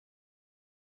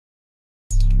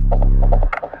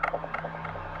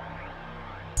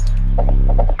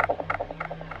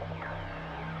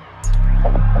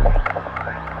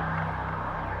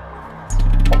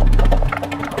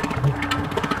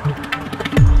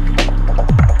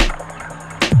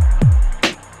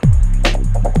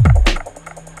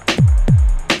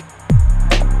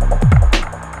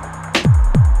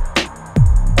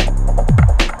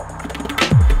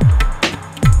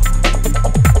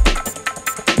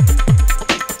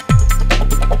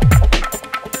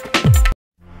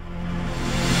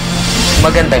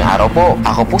Magandang araw po.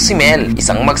 Ako po si Mel,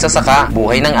 isang magsasaka.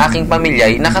 Buhay ng aking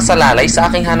pamilya'y nakasalalay sa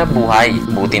aking hanapbuhay.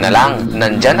 Buti na lang,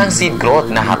 nandyan ang seed growth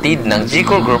na hatid ng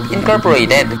Gibberillins Group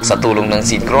Incorporated. Sa tulong ng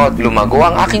seed growth, lumago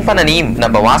ang aking pananim,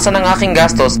 nabawasan ang aking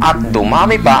gastos at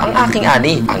dumami pa ang aking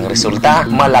ani. Ang resulta,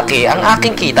 malaki ang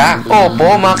aking kita.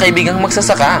 Opo mga kaibigang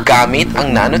magsasaka, gamit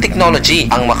ang nanotechnology,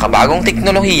 ang makabagong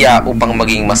teknolohiya upang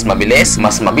maging mas mabilis,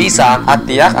 mas mabisa at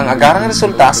tiyak ang agarang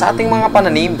resulta sa ating mga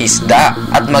pananim, isda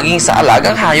at maging sa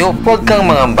alagang hayop. Huwag kang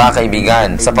mangamba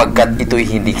kaibigan, sapagkat ito'y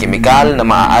hindi kemikal na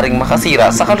maaaring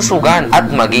makasira sa kalusugan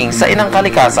at maging sa inang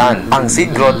kalikasan. Ang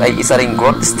seed growth ay isa ring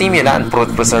growth stimulant,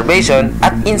 fruit preservation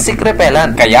at insect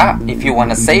repellent. Kaya, if you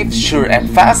wanna save sure and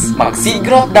fast, mag-seed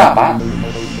growth dapat.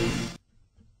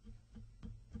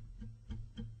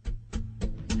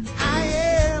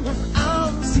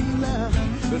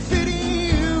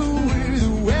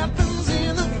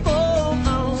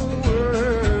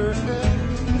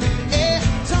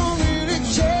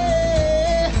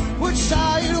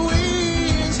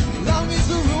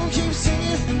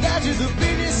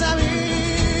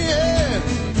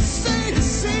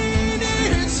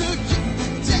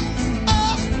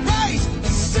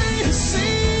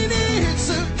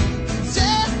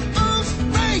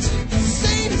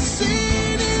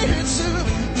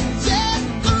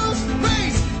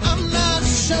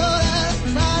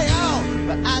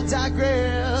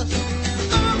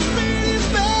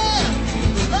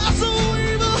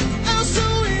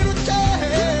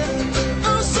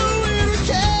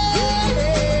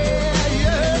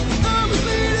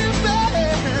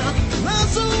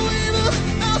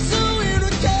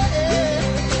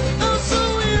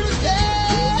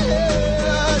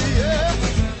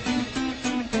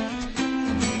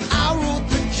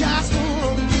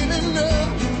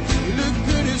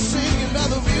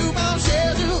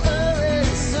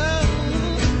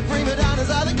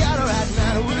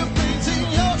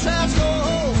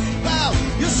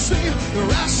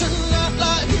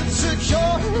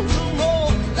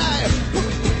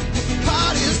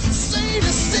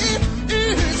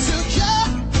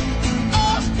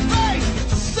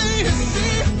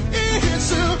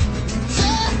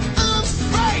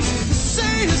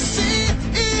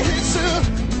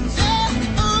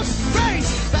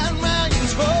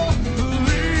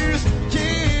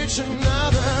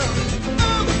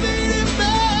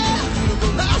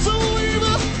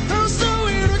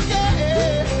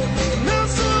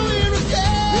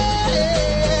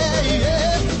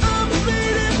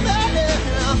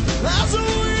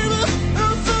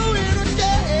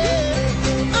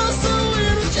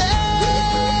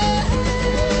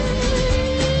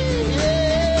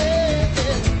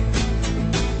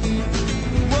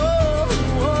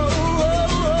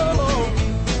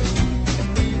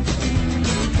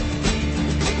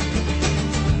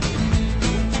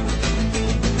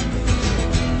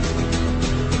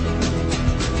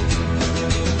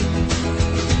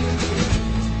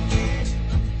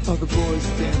 All the boys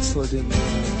dance slow in the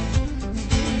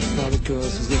and all the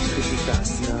girls whose lips could be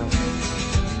fast enough.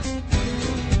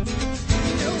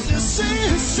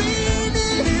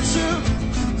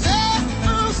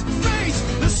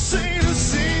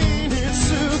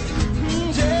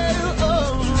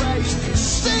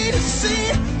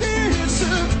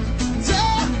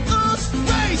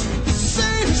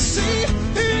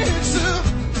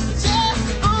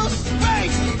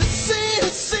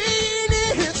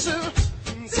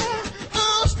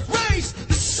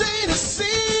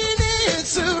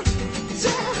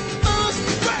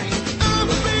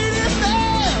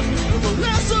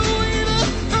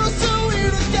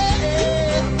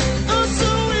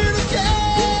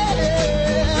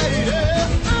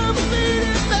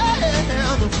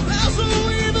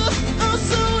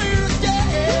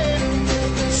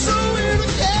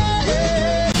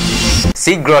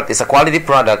 Seed growth is a quality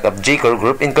product of Gibberillins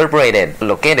Group Incorporated,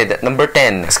 located at number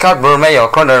 10, Scarborough Mayo,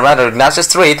 corner Rather Ignacio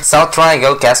Street, South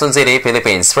Triangle, Quezon City,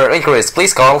 Philippines. For inquiries,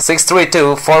 please call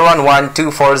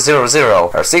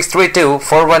 632-411-2400 or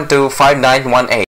 632-412-5918.